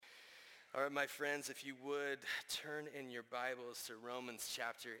All right, my friends, if you would turn in your Bibles to Romans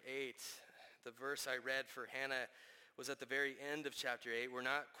chapter 8. The verse I read for Hannah was at the very end of chapter 8. We're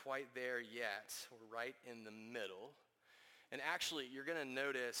not quite there yet. We're right in the middle. And actually, you're going to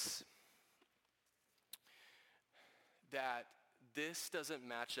notice that this doesn't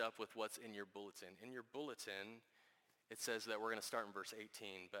match up with what's in your bulletin. In your bulletin, it says that we're going to start in verse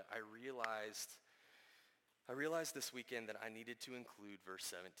 18, but I realized this weekend that I needed to include verse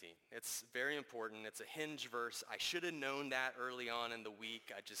 17. It's very important. It's a hinge verse. I should have known that early on in the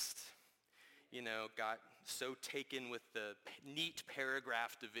week. I just, got so taken with the neat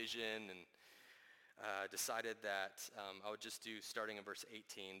paragraph division and decided that I would just do starting in verse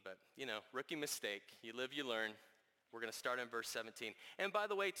 18. But, rookie mistake. You live, you learn. We're going to start in verse 17. And by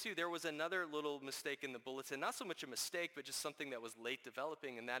the way, too, there was another little mistake in the bulletin. Not so much a mistake, but just something that was late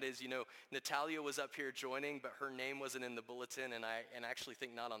developing. And that is, Natalia was up here joining, but her name wasn't in the bulletin. And I actually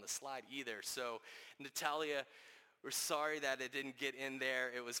think not on the slide either. So Natalia, we're sorry that it didn't get in there.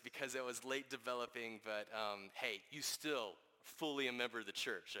 It was because it was late developing. But hey, you still fully a member of the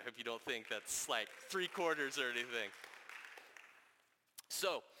church. I hope you don't think that's like 3/4 or anything.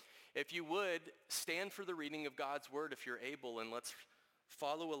 So, if you would, stand for the reading of God's word if you're able, and let's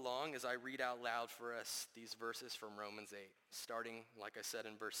follow along as I read out loud for us these verses from Romans 8, starting, like I said,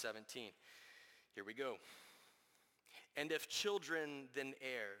 in verse 17. Here we go. And if children, then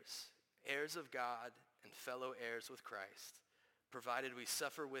heirs, heirs of God and fellow heirs with Christ, provided we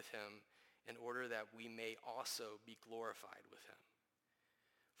suffer with him in order that we may also be glorified with him.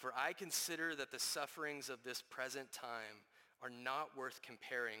 For I consider that the sufferings of this present time are not worth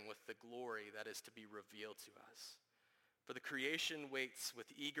comparing with the glory that is to be revealed to us. For the creation waits with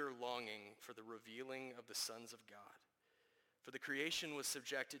eager longing for the revealing of the sons of God. For the creation was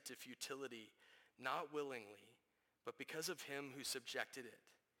subjected to futility, not willingly, but because of him who subjected it,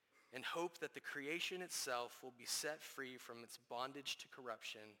 in hope that the creation itself will be set free from its bondage to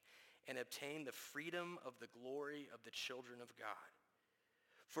corruption and obtain the freedom of the glory of the children of God.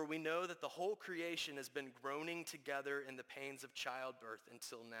 For we know that the whole creation has been groaning together in the pains of childbirth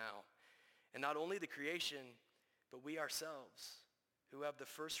until now. And not only the creation, but we ourselves, who have the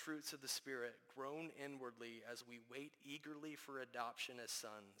first fruits of the Spirit, groan inwardly as we wait eagerly for adoption as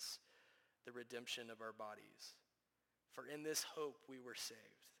sons, the redemption of our bodies. For in this hope we were saved.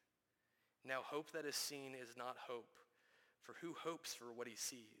 Now hope that is seen is not hope, for who hopes for what he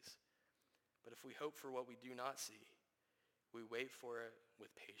sees? But if we hope for what we do not see, we wait for it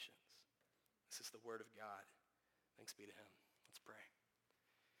with patience. This is the word of God. Thanks be to him. Let's pray.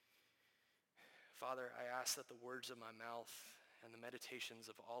 Father, I ask that the words of my mouth and the meditations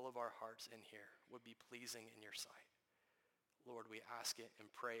of all of our hearts in here would be pleasing in your sight. Lord, we ask it and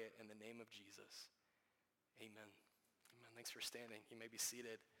pray it in the name of Jesus. Amen. Amen. Thanks for standing. You may be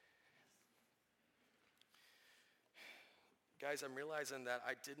seated. Guys, I'm realizing that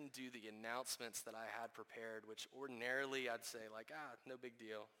I didn't do the announcements that I had prepared, which ordinarily I'd say no big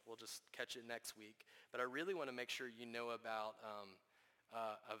deal. We'll just catch it next week. But I really want to make sure you know about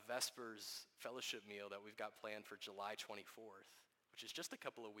a Vespers fellowship meal that we've got planned for July 24th, which is just a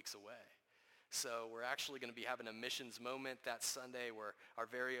couple of weeks away. So we're actually going to be having a missions moment that Sunday where our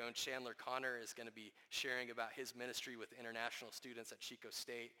very own Chandler Connor is going to be sharing about his ministry with international students at Chico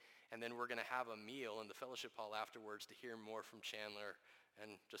State. And then we're going to have a meal in the fellowship hall afterwards to hear more from Chandler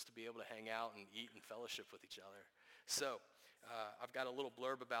and just to be able to hang out and eat and fellowship with each other. So I've got a little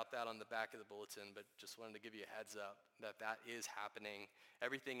blurb about that on the back of the bulletin, but just wanted to give you a heads up that is happening.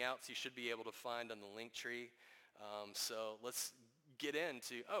 Everything else you should be able to find on the link tree. So let's get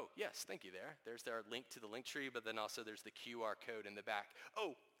into, yes, thank you there. There's our link to the link tree, but then also there's the QR code in the back.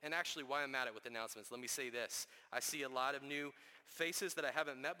 And actually, while I'm at it with announcements, let me say this. I see a lot of new faces that I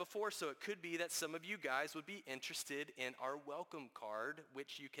haven't met before, so it could be that some of you guys would be interested in our welcome card,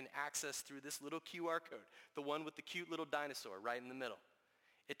 which you can access through this little QR code, the one with the cute little dinosaur right in the middle.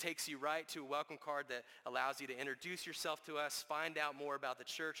 It takes you right to a welcome card that allows you to introduce yourself to us, find out more about the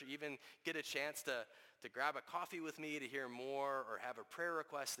church, or even get a chance to grab a coffee with me to hear more, or have a prayer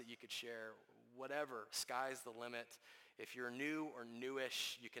request that you could share. Whatever, sky's the limit. If you're new or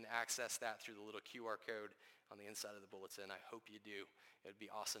newish, you can access that through the little QR code on the inside of the bulletin. I hope you do. It would be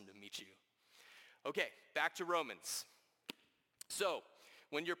awesome to meet you. Okay, back to Romans. So,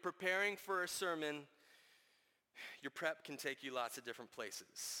 when you're preparing for a sermon, your prep can take you lots of different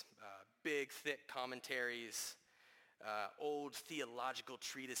places. Big, thick commentaries, old theological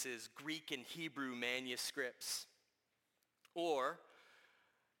treatises, Greek and Hebrew manuscripts, or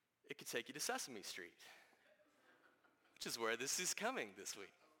it could take you to Sesame Street, which is where this is coming this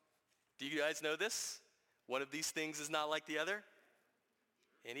week. Do you guys know this? One of these things is not like the other?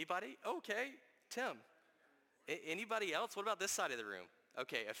 Anybody? Okay, Tim. Anybody else? What about this side of the room?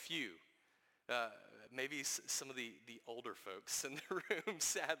 Okay, a few. Maybe some of the older folks in the room,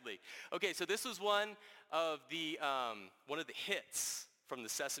 sadly. Okay, so this was one of the hits from the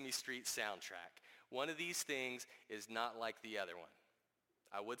Sesame Street soundtrack. One of these things is not like the other one.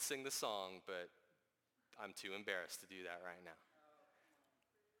 I would sing the song, but I'm too embarrassed to do that right now.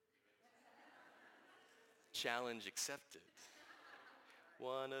 Challenge accepted.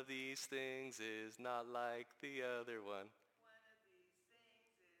 One of these things is not like the other one. One of these things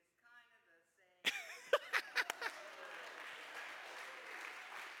is kind of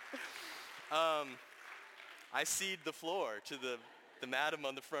the same. I cede the floor to the madam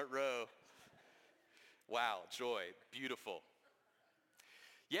on the front row. Wow, Joy, beautiful.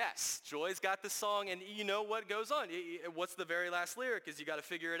 Yes, Joy's got the song, and you know what goes on. What's the very last lyric is you got to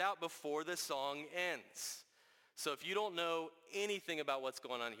figure it out before the song ends. So if you don't know anything about what's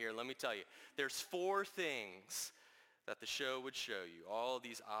going on here, let me tell you. There's 4 things that the show would show you. All of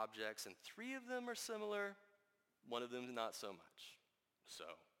these objects, and 3 of them are similar. One of them is not so much. So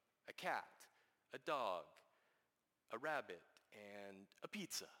a cat, a dog, a rabbit, and a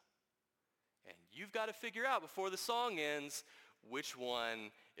pizza. And you've got to figure out before the song ends which one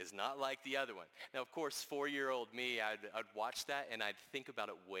is not like the other one. Now, of course, 4-year-old me, I'd watch that and I'd think about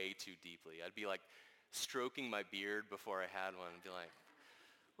it way too deeply. I'd be like stroking my beard before I had one and be like,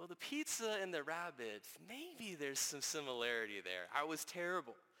 well, the pizza and the rabbit, maybe there's some similarity there. I was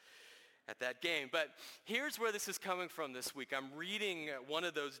terrible at that game. But here's where this is coming from this week. I'm reading one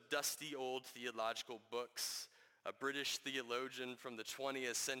of those dusty old theological books, a British theologian from the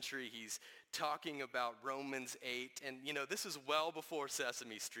 20th century. He's talking about Romans 8. And, this is well before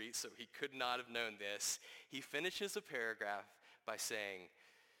Sesame Street, so he could not have known this. He finishes a paragraph by saying,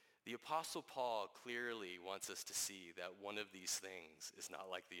 the Apostle Paul clearly wants us to see that one of these things is not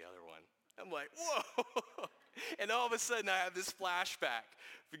like the other one. I'm like, whoa. And all of a sudden I have this flashback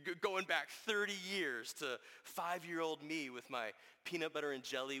going back 30 years to 5-year-old me with my peanut butter and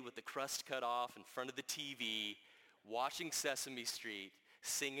jelly with the crust cut off in front of the TV, watching Sesame Street,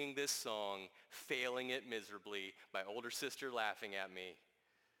 singing this song, failing it miserably, my older sister laughing at me.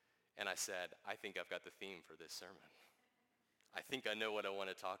 And I said, I think I've got the theme for this sermon. I think I know what I want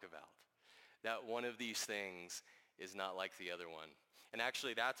to talk about. That one of these things is not like the other one. And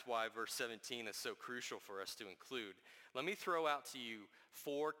actually, that's why verse 17 is so crucial for us to include. Let me throw out to you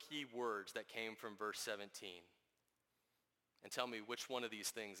 4 key words that came from verse 17. And tell me which one of these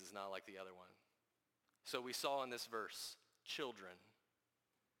things is not like the other one. So we saw in this verse, children.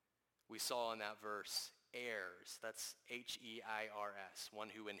 We saw in that verse, heirs. That's H-E-I-R-S, one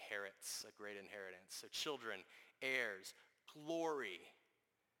who inherits a great inheritance. So children, heirs, glory,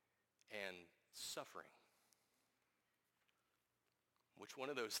 and suffering. Which one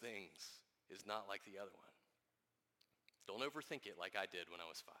of those things is not like the other one? Don't overthink it like I did when I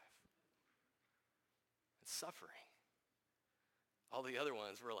was 5. It's suffering. All the other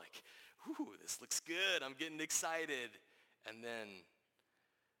ones were like, ooh, this looks good. I'm getting excited. And then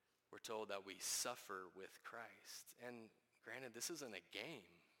we're told that we suffer with Christ. And granted, this isn't a game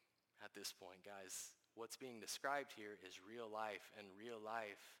at this point, guys. What's being described here is real life, and real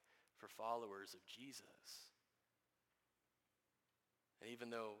life for followers of Jesus. And even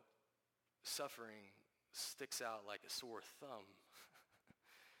though suffering sticks out like a sore thumb,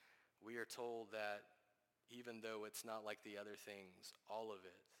 we are told that even though it's not like the other things, all of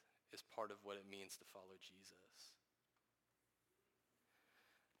it is part of what it means to follow Jesus.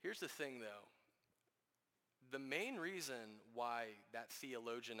 Here's the thing, though. The main reason why that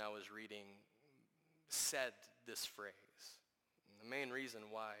theologian I was reading said this phrase, and the main reason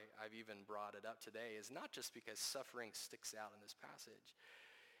why I've even brought it up today, is not just because suffering sticks out in this passage.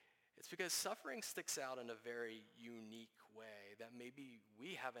 It's because suffering sticks out in a very unique way that maybe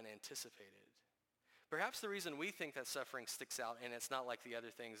we haven't anticipated. Perhaps the reason we think that suffering sticks out and it's not like the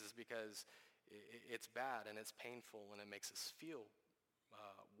other things is because it's bad and it's painful and it makes us feel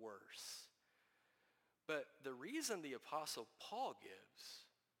worse. But the reason the Apostle Paul gives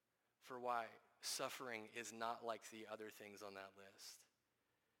for why suffering is not like the other things on that list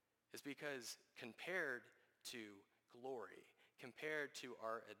is because compared to glory, compared to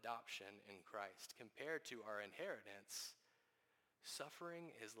our adoption in Christ, compared to our inheritance,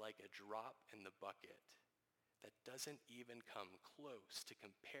 suffering is like a drop in the bucket that doesn't even come close to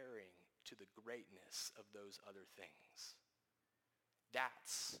comparing to the greatness of those other things.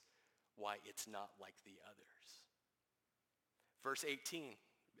 That's why it's not like the others. Verse 18,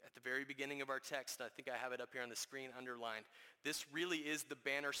 at the very beginning of our text, I think I have it up here on the screen underlined, this really is the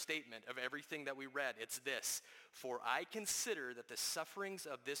banner statement of everything that we read. It's this: "For I consider that the sufferings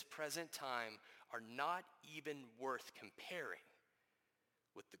of this present time are not even worth comparing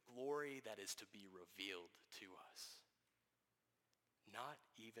with the glory that is to be revealed to us." Not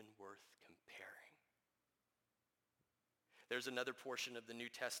even worth comparing. There's another portion of the New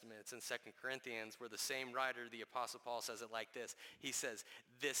Testament, it's in 2 Corinthians, where the same writer, the Apostle Paul, says it like this. He says,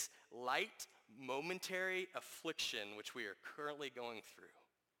 "This light, momentary affliction which we are currently going through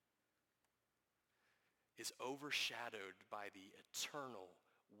is overshadowed by the eternal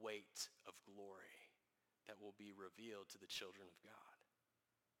weight of glory that will be revealed to the children of God."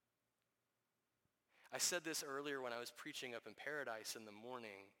 I said this earlier when I was preaching up in Paradise in the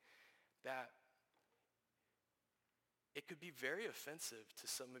morning, that it could be very offensive to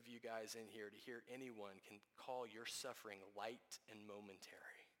some of you guys in here to hear anyone can call your suffering light and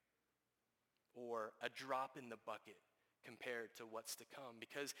momentary, or a drop in the bucket compared to what's to come.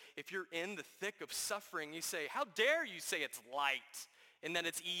 Because if you're in the thick of suffering, you say, how dare you say it's light and that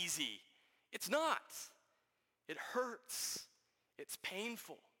it's easy? It's not. It hurts. It's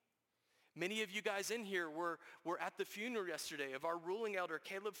painful. Many of you guys in here were at the funeral yesterday of our ruling elder,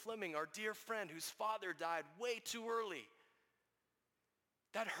 Caleb Fleming, our dear friend whose father died way too early.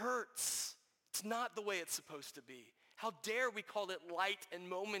 That hurts. It's not the way it's supposed to be. How dare we call it light and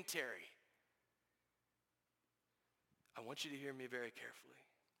momentary? I want you to hear me very carefully.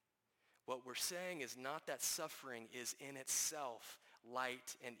 What we're saying is not that suffering is in itself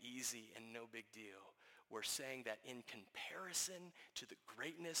light and easy and no big deal. We're saying that in comparison to the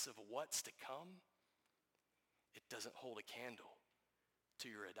greatness of what's to come, it doesn't hold a candle to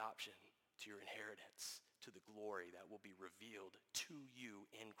your adoption, to your inheritance, to the glory that will be revealed to you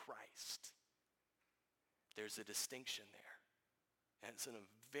in Christ. There's a distinction there, and it's a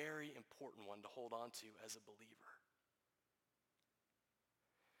very important one to hold on to as a believer.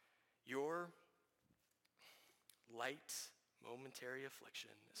 Your light, momentary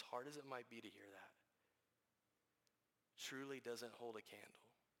affliction, as hard as it might be to hear that, truly doesn't hold a candle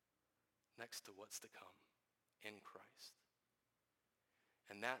next to what's to come in Christ.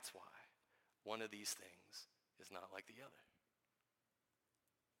 And that's why one of these things is not like the other.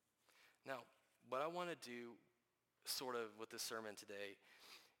 Now, what I want to do sort of with this sermon today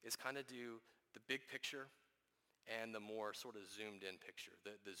is kind of do the big picture and the more sort of zoomed in picture,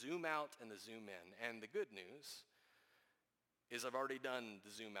 the zoom out and the zoom in. And the good news is I've already done the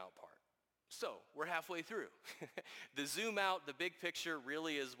zoom out part. So we're halfway through. The zoom out, the big picture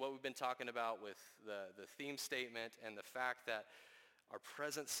really is what we've been talking about with the theme statement and the fact that our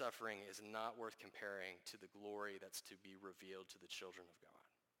present suffering is not worth comparing to the glory that's to be revealed to the children of God.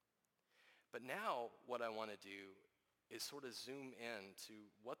 But now what I want to do is sort of zoom in to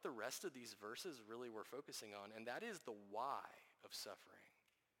what the rest of these verses really were focusing on, and that is the why of suffering.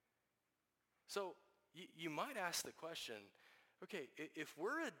 So you might ask the question, okay, if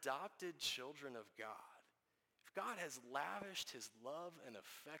we're adopted children of God, if God has lavished his love and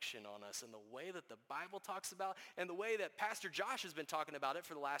affection on us in the way that the Bible talks about and the way that Pastor Josh has been talking about it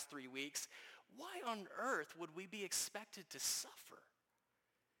for the last 3 weeks, why on earth would we be expected to suffer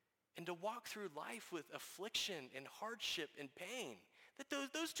and to walk through life with affliction and hardship and pain?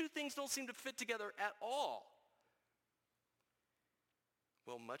 That those two things don't seem to fit together at all.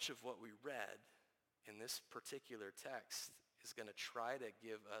 Well, much of what we read in this particular text is going to try to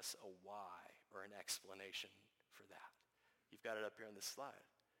give us a why or an explanation for that. You've got it up here on this slide.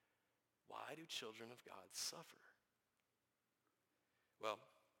 Why do children of God suffer? Well,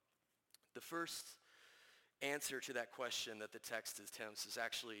 the first answer to that question that the text attempts is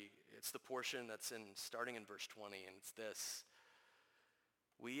actually, it's the portion that's starting in verse 20, and it's this: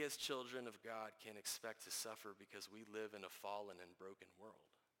 we as children of God can expect to suffer because we live in a fallen and broken world.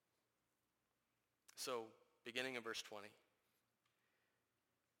 So, beginning in verse 20,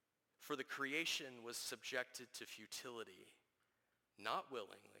 for the creation was subjected to futility, not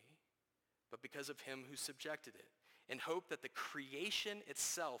willingly, but because of him who subjected it, in hope that the creation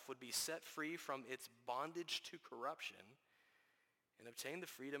itself would be set free from its bondage to corruption and obtain the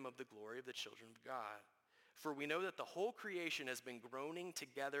freedom of the glory of the children of God. For we know that the whole creation has been groaning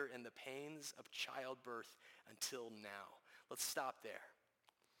together in the pains of childbirth until now. Let's stop there.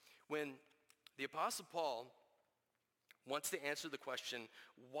 When the Apostle Paul wants to answer the question,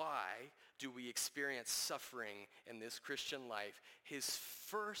 why do we experience suffering in this Christian life, his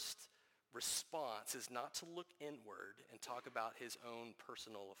first response is not to look inward and talk about his own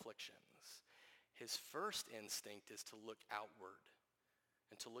personal afflictions. His first instinct is to look outward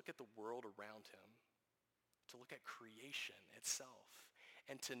and to look at the world around him, to look at creation itself.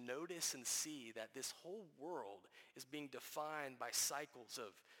 and to notice and see that this whole world is being defined by cycles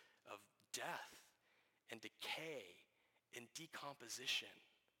of death and decay and decomposition.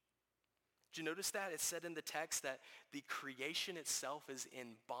 Did you notice that? It said in the text that the creation itself is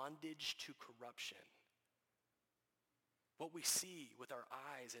in bondage to corruption. What we see with our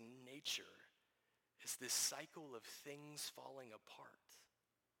eyes in nature is this cycle of things falling apart.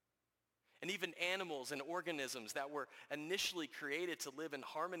 And even animals and organisms that were initially created to live in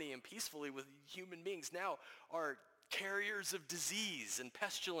harmony and peacefully with human beings now are carriers of disease and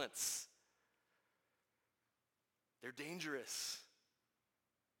pestilence. They're dangerous.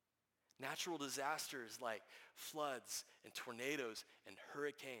 Natural disasters like floods and tornadoes and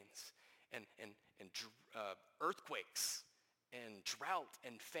hurricanes and earthquakes and drought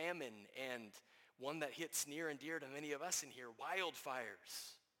and famine, and one that hits near and dear to many of us in here,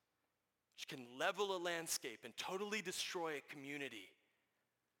 wildfires, which can level a landscape and totally destroy a community.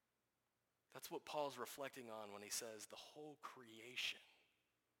 That's what Paul's reflecting on when he says the whole creation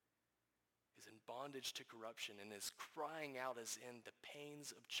is in bondage to corruption and is crying out as in the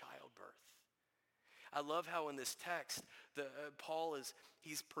pains of childbirth. I love how in this text, Paul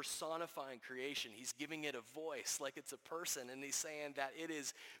he's personifying creation. He's giving it a voice like it's a person, and he's saying that it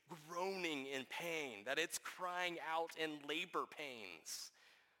is groaning in pain, that it's crying out in labor pains,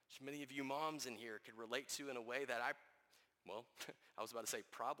 which many of you moms in here could relate to in a way that I was about to say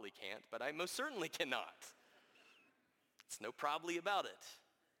probably can't, but I most certainly cannot. It's no probably about it.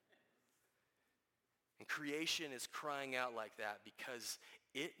 And creation is crying out like that because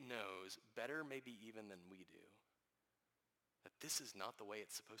it knows better maybe even than we do that this is not the way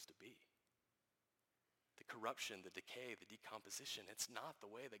it's supposed to be. The corruption, the decay, the decomposition, it's not the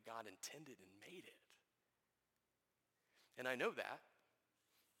way that God intended and made it. And I know that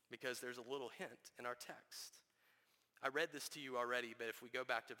because there's a little hint in our text. I read this to you already, but if we go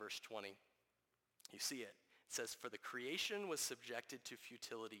back to verse 20, you see it. It says, "For the creation was subjected to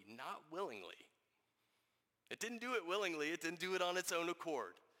futility, not willingly." It didn't do it willingly. It didn't do it on its own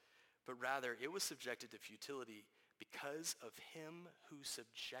accord. But rather, it was subjected to futility because of him who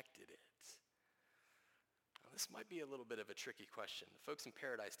subjected it. Now, this might be a little bit of a tricky question. The folks in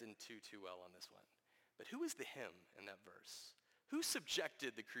Paradise didn't do too well on this one. But who is the him in that verse? Who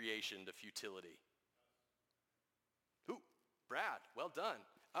subjected the creation to futility? Who? Brad. Well done.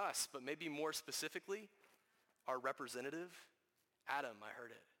 Us, but maybe more specifically, our representative, Adam, I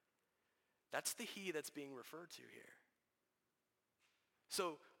heard it. That's the he that's being referred to here.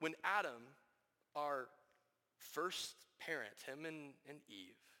 So when Adam, our first parent, him and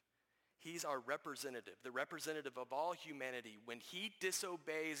Eve, he's our representative, the representative of all humanity. When he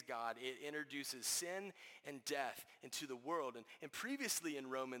disobeys God, it introduces sin and death into the world. And previously in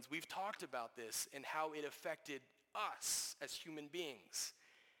Romans, we've talked about this and how it affected us as human beings.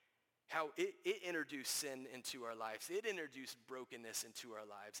 How it introduced sin into our lives. It introduced brokenness into our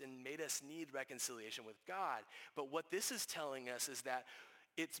lives and made us need reconciliation with God. But what this is telling us is that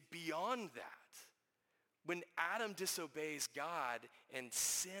it's beyond that. When Adam disobeys God and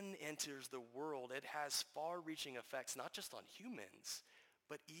sin enters the world, it has far-reaching effects, not just on humans,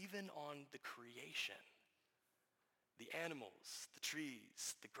 but even on the creation. The animals, the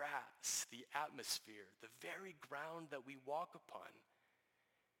trees, the grass, the atmosphere, the very ground that we walk upon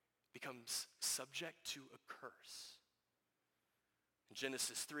becomes subject to a curse. In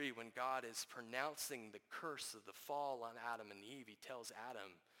Genesis 3, when God is pronouncing the curse of the fall on Adam and Eve, he tells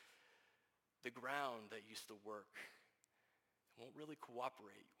Adam, the ground that used to work won't really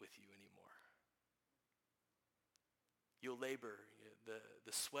cooperate with you anymore. You'll labor,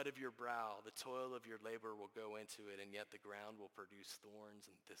 the sweat of your brow, the toil of your labor will go into it, and yet the ground will produce thorns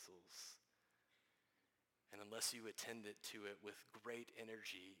and thistles. And unless you attend to it with great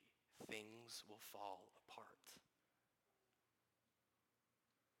energy, things will fall apart.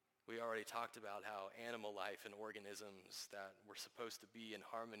 We already talked about how animal life and organisms that were supposed to be in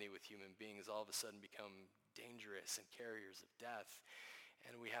harmony with human beings all of a sudden become dangerous and carriers of death.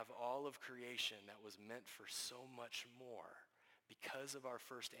 And we have all of creation that was meant for so much more because of our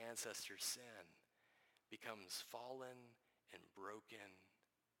first ancestor's sin becomes fallen and broken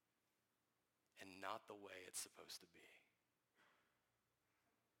and not the way it's supposed to be.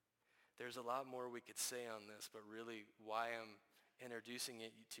 There's a lot more we could say on this, but really why I'm introducing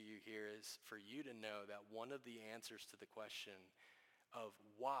it to you here is for you to know that one of the answers to the question of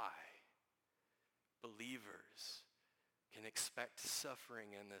why believers can expect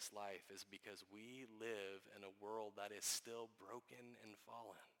suffering in this life is because we live in a world that is still broken and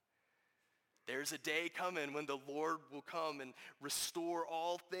fallen. There's a day coming when the Lord will come and restore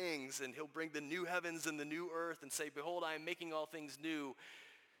all things things, and he'll bring the new heavens and the new earth and say, behold, I am making all things new.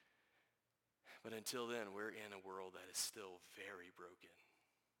 But until then, we're in a world that is still very broken.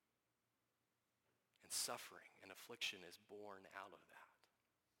 And suffering and affliction is born out of that.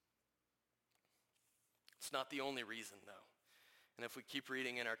 It's not the only reason, though. And if we keep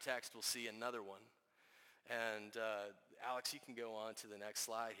reading in our text, we'll see another one. And Alex, you can go on to the next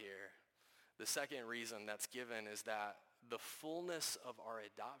slide here. The second reason that's given is that the fullness of our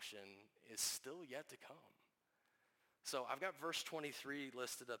adoption is still yet to come. So I've got verse 23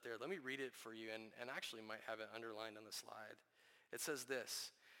 listed up there. Let me read it for you, and actually might have it underlined on the slide. It says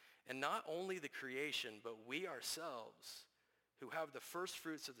this, and not only the creation, but we ourselves who have the first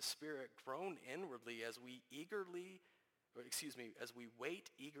fruits of the Spirit groan inwardly as we wait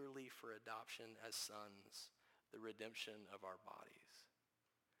eagerly for adoption as sons, the redemption of our bodies.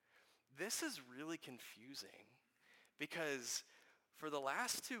 This is really confusing because for the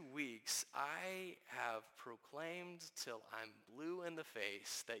last 2 weeks, I have proclaimed till I'm blue in the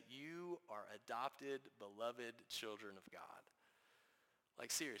face that you are adopted, beloved children of God. Like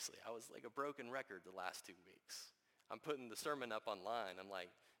seriously, I was like a broken record the last 2 weeks. I'm putting the sermon up online. I'm like,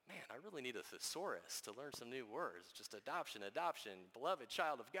 man, I really need a thesaurus to learn some new words. Just adoption, beloved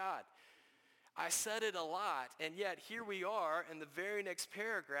child of God. I said it a lot, and yet here we are in the very next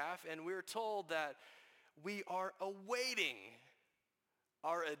paragraph, and we're told that we are awaiting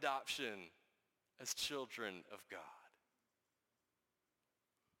our adoption as children of God.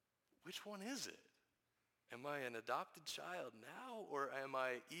 Which one is it? Am I an adopted child now, or am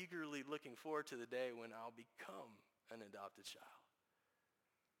I eagerly looking forward to the day when I'll become an adopted child?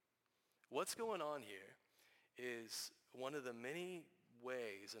 What's going on here is one of the many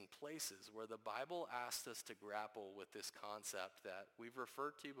ways and places where the Bible asks us to grapple with this concept that we've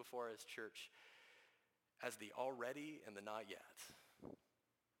referred to before as church as the already and the not yet.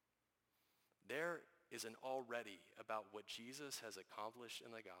 There is an already about what Jesus has accomplished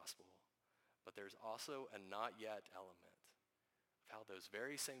in the gospel, but there's also a not yet element of how those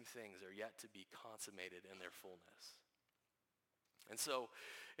very same things are yet to be consummated in their fullness. And so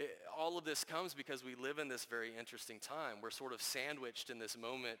all of this comes because we live in this very interesting time. We're sort of sandwiched in this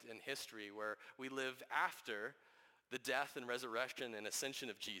moment in history where we live after the death and resurrection and ascension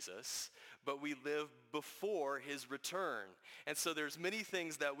of Jesus, but we live before his return. And so there's many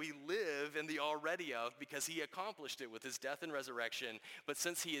things that we live in the already of because he accomplished it with his death and resurrection. But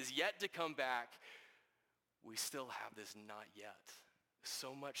since he is yet to come back, we still have this not yet.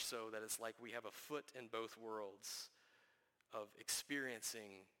 So much so that it's like we have a foot in both worlds of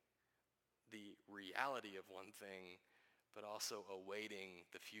experiencing the reality of one thing, but also awaiting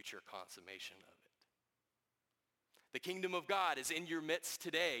the future consummation of it. The kingdom of God is in your midst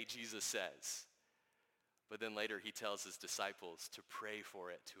today, Jesus says. But then later he tells his disciples to pray for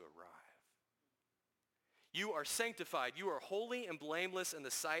it to arrive. You are sanctified. You are holy and blameless in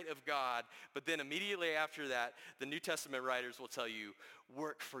the sight of God. But then immediately after that, the New Testament writers will tell you,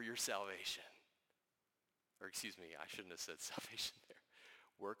 work for your salvation. Or excuse me, I shouldn't have said salvation there.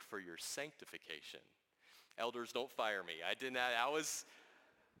 Work for your sanctification. Elders, don't fire me. I did not. That was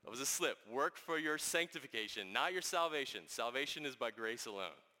a slip. Work for your sanctification, not your salvation. Salvation is by grace alone.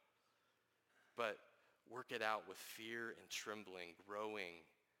 But work it out with fear and trembling, growing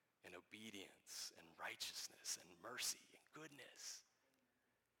in obedience and righteousness and mercy and goodness.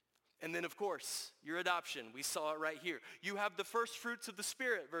 And then, of course, your adoption. We saw it right here. You have the first fruits of the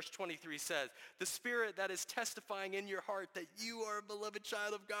Spirit, verse 23 says. The Spirit that is testifying in your heart that you are a beloved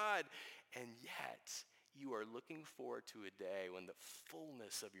child of God. And yet, you are looking forward to a day when the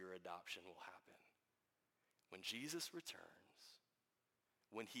fullness of your adoption will happen. When Jesus returns,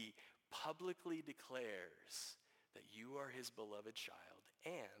 when he publicly declares that you are his beloved child,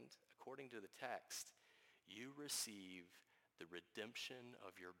 and, according to the text, you receive the redemption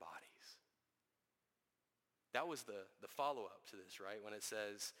of your bodies. That was the follow-up to this, right? When it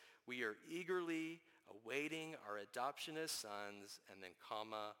says, we are eagerly awaiting our adoption as sons, and then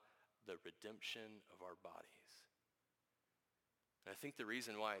comma, the redemption of our bodies. And I think the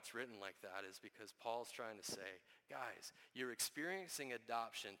reason why it's written like that is because Paul's trying to say, guys, you're experiencing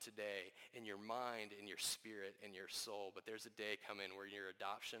adoption today in your mind, in your spirit, in your soul, but there's a day coming where your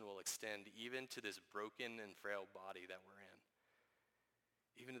adoption will extend even to this broken and frail body that we're in.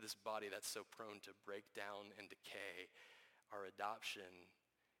 Even to this body that's so prone to break down and decay, our adoption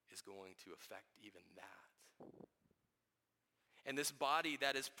is going to affect even that. And this body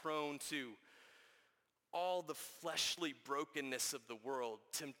that is prone to all the fleshly brokenness of the world,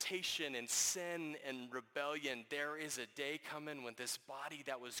 temptation and sin and rebellion, there is a day coming when this body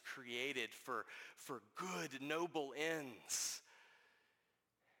that was created for good, noble ends,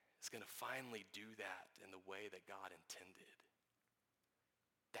 is going to finally do that in the way that God intended.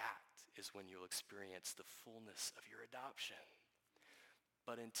 That is when you'll experience the fullness of your adoption.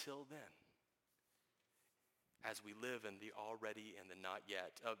 But until then, as we live in the already and the not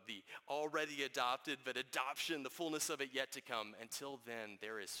yet, of the already adopted, but adoption, the fullness of it yet to come, until then,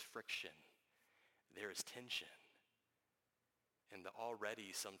 there is friction. There is tension. And the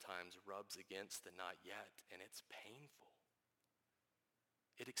already sometimes rubs against the not yet, and it's painful.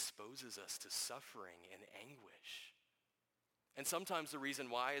 It exposes us to suffering and anguish. And sometimes the reason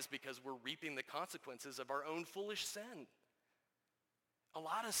why is because we're reaping the consequences of our own foolish sin. A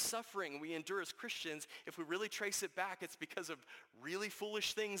lot of suffering we endure as Christians, if we really trace it back, it's because of really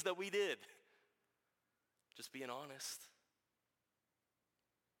foolish things that we did. Just being honest.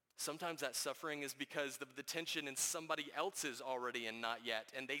 Sometimes that suffering is because of the tension in somebody else's already and not yet,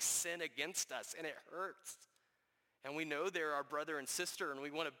 and they sin against us, and it hurts. And we know they're our brother and sister, and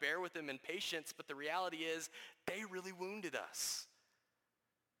we want to bear with them in patience, but the reality is they really wounded us.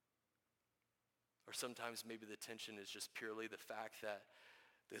 Or sometimes maybe the tension is just purely the fact that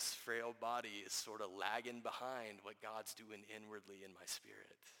this frail body is sort of lagging behind what God's doing inwardly in my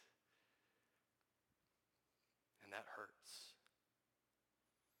spirit. And that hurts.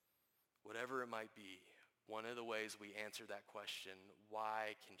 Whatever it might be, one of the ways we answer that question,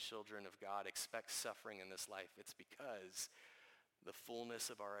 why can children of God expect suffering in this life? It's because the fullness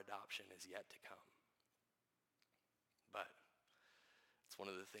of our adoption is yet to come. But it's one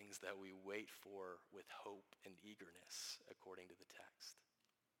of the things that we wait for with hope and eagerness, according to the text.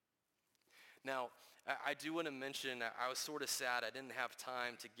 Now, I do want to mention, I was sort of sad I didn't have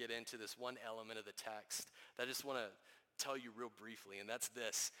time to get into this one element of the text that I just want to tell you real briefly, and that's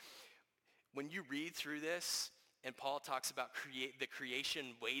this. When you read through this, and Paul talks about the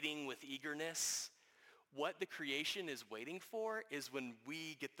creation waiting with eagerness, what the creation is waiting for is when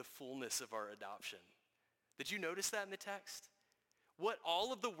we get the fullness of our adoption. Did you notice that in the text? What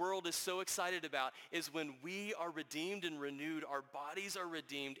all of the world is so excited about is when we are redeemed and renewed, our bodies are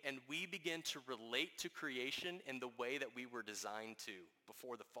redeemed, and we begin to relate to creation in the way that we were designed to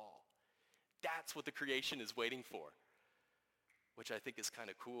before the fall. That's what the creation is waiting for, which I think is kind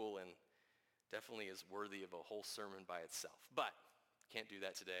of cool and definitely is worthy of a whole sermon by itself. But can't do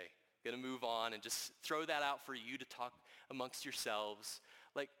that today. Going to move on and just throw that out for you to talk amongst yourselves.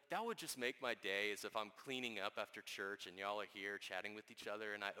 Like, that would just make my day, as if I'm cleaning up after church and y'all are here chatting with each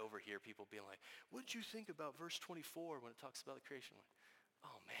other and I overhear people being like, what did you think about verse 24 when it talks about the creation?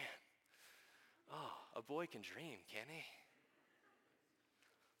 Oh, man. Oh, a boy can dream, can he?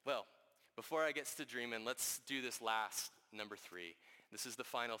 Well, before I get to dreaming, let's do this last, number 3. This is the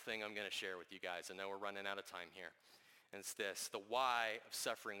final thing I'm going to share with you guys. I know we're running out of time here. And it's this, the why of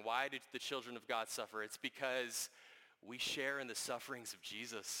suffering. Why do the children of God suffer? It's because we share in the sufferings of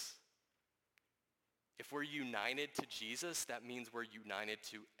Jesus. If we're united to Jesus, that means we're united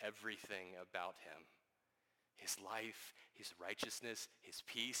to everything about him. His life, his righteousness, his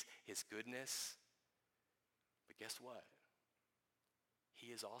peace, his goodness. But guess what?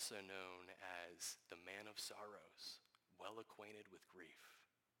 He is also known as the man of sorrows, well acquainted with grief.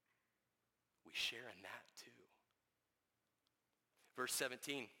 We share in that too. Verse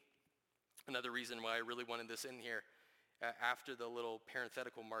 17, another reason why I really wanted this in here, after the little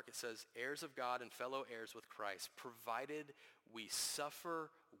parenthetical mark, it says, heirs of God and fellow heirs with Christ, provided we suffer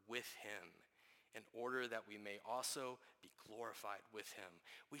with him, in order that we may also be glorified with him.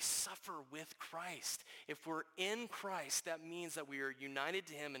 We suffer with Christ. If we're in Christ, that means that we are united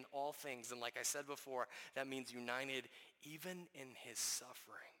to him in all things. And like I said before, that means united even in his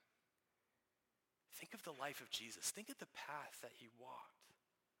suffering. Think of the life of Jesus. Think of the path that he walked.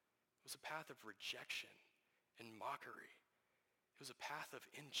 It was a path of rejection and mockery. It was a path of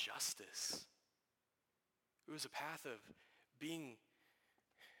injustice. It was a path of being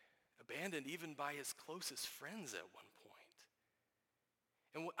abandoned even by his closest friends at one point.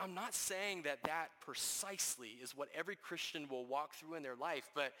 And I'm not saying that precisely is what every Christian will walk through in their life,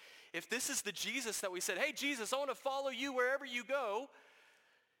 but if this is the Jesus that we said, hey, Jesus, I want to follow you wherever you go,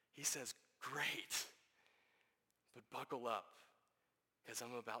 he says, great, but buckle up, because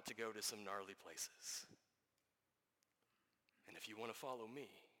I'm about to go to some gnarly places. And if you want to follow me,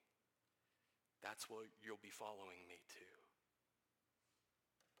 that's what you'll be following me to.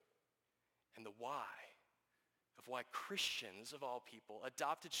 And the why of why Christians, of all people,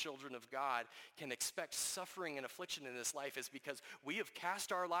 adopted children of God, can expect suffering and affliction in this life is because we have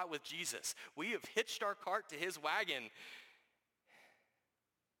cast our lot with Jesus. We have hitched our cart to his wagon.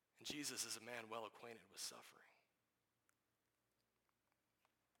 And Jesus is a man well acquainted with suffering.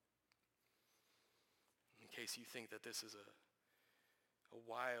 In case you think that this is a a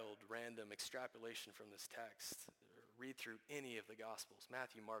wild, random extrapolation from this text, read through any of the Gospels,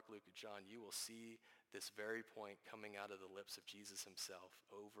 Matthew, Mark, Luke, and John, you will see this very point coming out of the lips of Jesus himself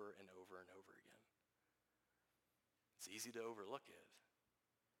over and over and over again. It's easy to overlook it,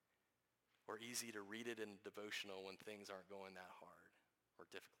 or easy to read it in devotional when things aren't going that hard or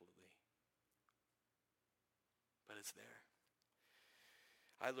difficultly. But it's there.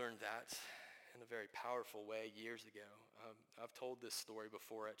 I learned that in a very powerful way years ago. I've told this story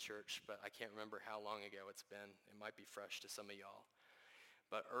before at church, but I can't remember how long ago it's been. It might be fresh to some of y'all.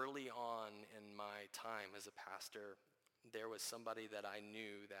 But early on in my time as a pastor, there was somebody that I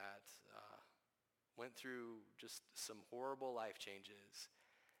knew that went through just some horrible life changes,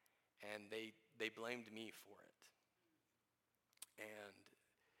 and they blamed me for it. And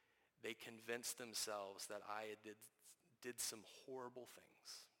they convinced themselves that I did some horrible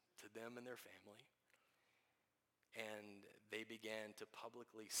things to them and their family. And they began to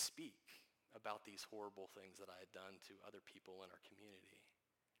publicly speak about these horrible things that I had done to other people in our community.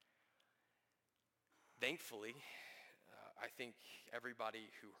 Thankfully, I think everybody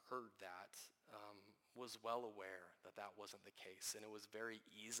who heard that was well aware that that wasn't the case, and it was very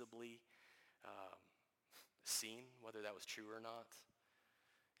easily seen whether that was true or not.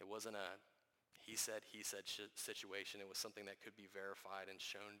 It wasn't a he said situation. It was something that could be verified and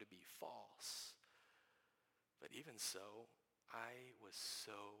shown to be false. But even so, I was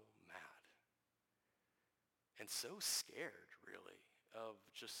so mad and so scared, really, of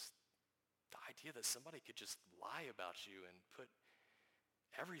just the idea that somebody could just lie about you and put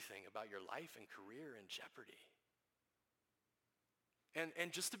everything about your life and career in jeopardy.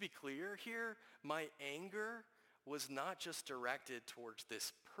 And just to be clear here, my anger was not just directed towards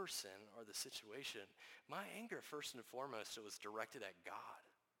this person or the situation. My anger, first and foremost, it was directed at God.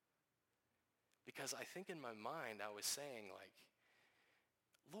 Because I think in my mind I was saying, like,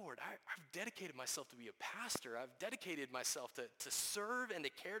 Lord, I've dedicated myself to be a pastor. I've dedicated myself to serve and to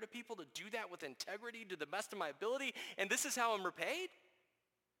care to people, to do that with integrity to the best of my ability, and this is how I'm repaid?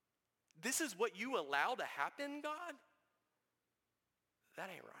 This is what you allow to happen, God? That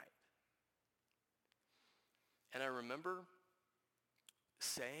ain't right. And I remember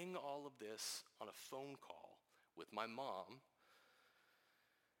saying all of this on a phone call with my mom,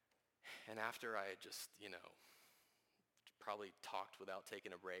 and after I had just, probably talked without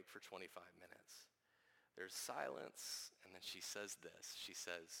taking a break for 25 minutes, there's silence, and then she says this. She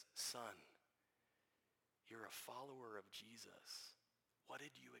says, "Son, you're a follower of Jesus. What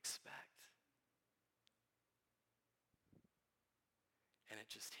did you expect?" And it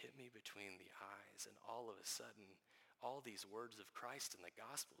just hit me between the eyes, and all of a sudden, all these words of Christ in the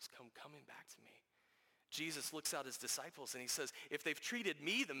Gospels come coming back to me. Jesus looks at his disciples and he says, if they've treated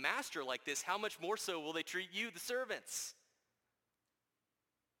me, the master, like this, how much more so will they treat you, the servants?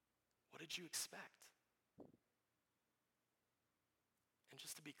 What did you expect? And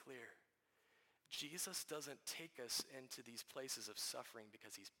just to be clear, Jesus doesn't take us into these places of suffering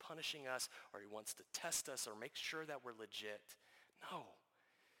because he's punishing us or he wants to test us or make sure that we're legit. No.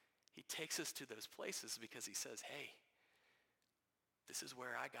 He takes us to those places because he says, hey, this is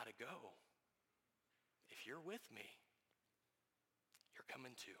where I got to go. If you're with me, you're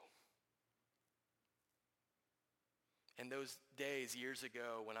coming too. And those days years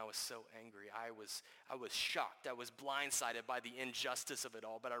ago when I was so angry, I was shocked. I was blindsided by the injustice of it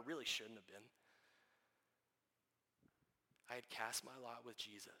all, but I really shouldn't have been. I had cast my lot with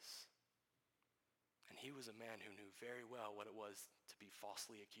Jesus. And he was a man who knew very well what it was to be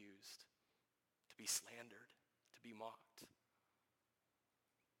falsely accused, to be slandered, to be mocked.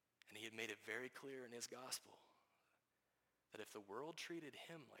 And he had made it very clear in his gospel that if the world treated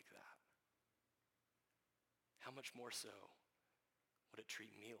him like that, how much more so would it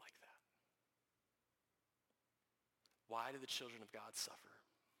treat me like that? Why do the children of God suffer?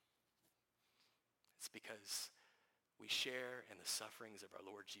 It's because we share in the sufferings of our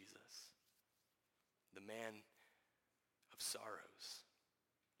Lord Jesus, the man of sorrows,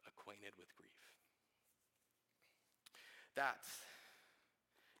 acquainted with grief. That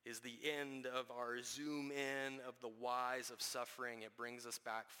is the end of our zoom in of the whys of suffering. It brings us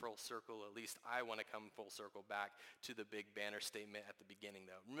back full circle. At least I want to come full circle back to the big banner statement at the beginning,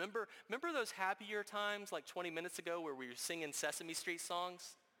 though. Remember those happier times like 20 minutes ago where we were singing Sesame Street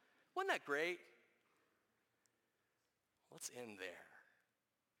songs? Wasn't that great? Let's end there.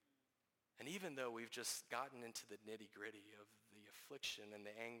 And even though we've just gotten into the nitty-gritty of the affliction and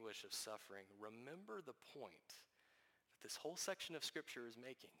the anguish of suffering, remember the point that this whole section of Scripture is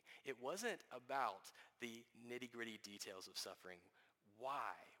making. It wasn't about the nitty-gritty details of suffering.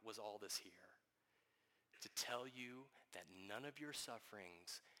 Why was all this here? To tell you that none of your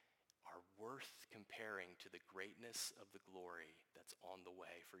sufferings are worth comparing to the greatness of the glory that's on the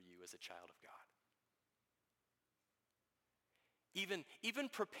way for you as a child of God. Even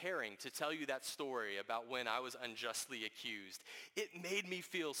preparing to tell you that story about when I was unjustly accused, it made me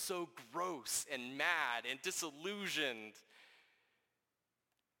feel so gross and mad and disillusioned.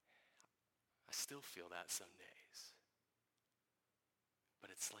 I still feel that some days.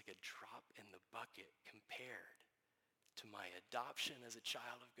 But it's like a drop in the bucket compared to my adoption as a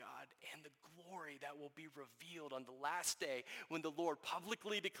child of God and the glory that will be revealed on the last day when the Lord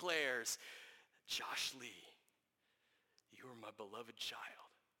publicly declares, Josh Lee, you are my beloved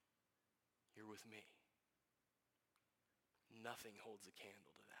child. You're with me. Nothing holds a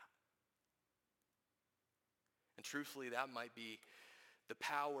candle to that. And truthfully, that might be the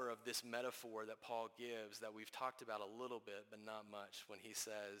power of this metaphor that Paul gives that we've talked about a little bit, but not much, when he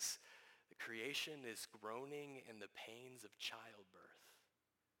says, the creation is groaning in the pains of childbirth.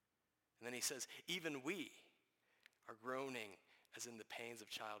 And then he says, even we are groaning as in the pains of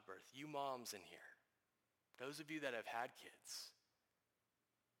childbirth. You moms in here, those of you that have had kids,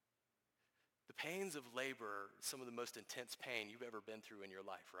 the pains of labor are some of the most intense pain you've ever been through in your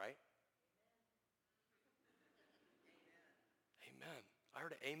life, right? Amen. I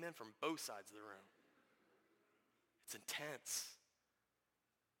heard an amen from both sides of the room. It's intense.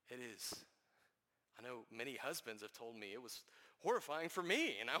 It is. I know many husbands have told me it was horrifying for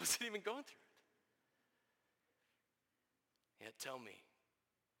me, and I wasn't even going through it. Yet tell me,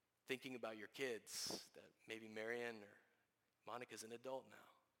 thinking about your kids, that maybe Marion or Monica's an adult now.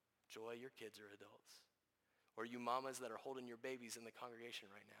 Joy, your kids are adults. Or you mamas that are holding your babies in the congregation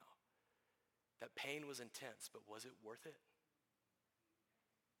right now. That pain was intense, but was it worth it?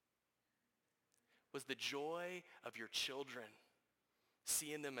 Was the joy of your children,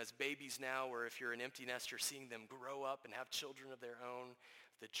 seeing them as babies now, or if you're an empty nester, seeing them grow up and have children of their own,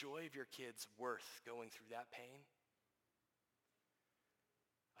 the joy of your kids worth going through that pain?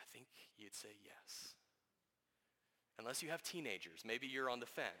 I think you'd say yes. Unless you have teenagers, maybe you're on the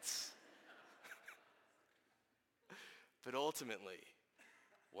fence. But ultimately,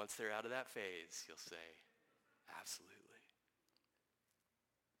 once they're out of that phase, you'll say, absolutely.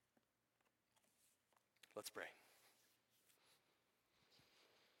 Let's pray.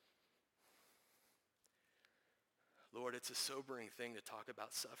 Lord, it's a sobering thing to talk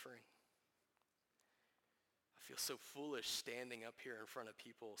about suffering. I feel so foolish standing up here in front of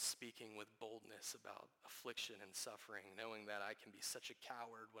people speaking with boldness about affliction and suffering, knowing that I can be such a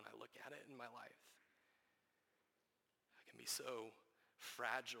coward when I look at it in my life. I can be so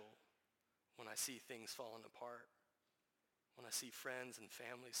fragile when I see things falling apart, when I see friends and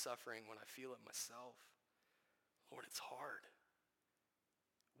family suffering, when I feel it myself. Lord, it's hard.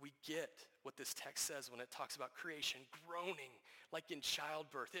 We get what this text says when it talks about creation groaning like in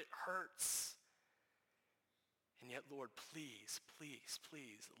childbirth. It hurts. And yet, Lord, please, please,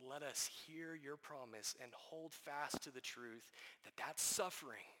 please let us hear your promise and hold fast to the truth that that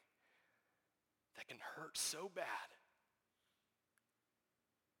suffering that can hurt so bad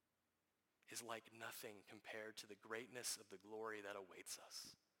is like nothing compared to the greatness of the glory that awaits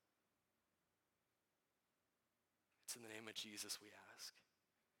us. It's in the name of Jesus we ask.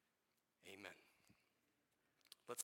 Amen.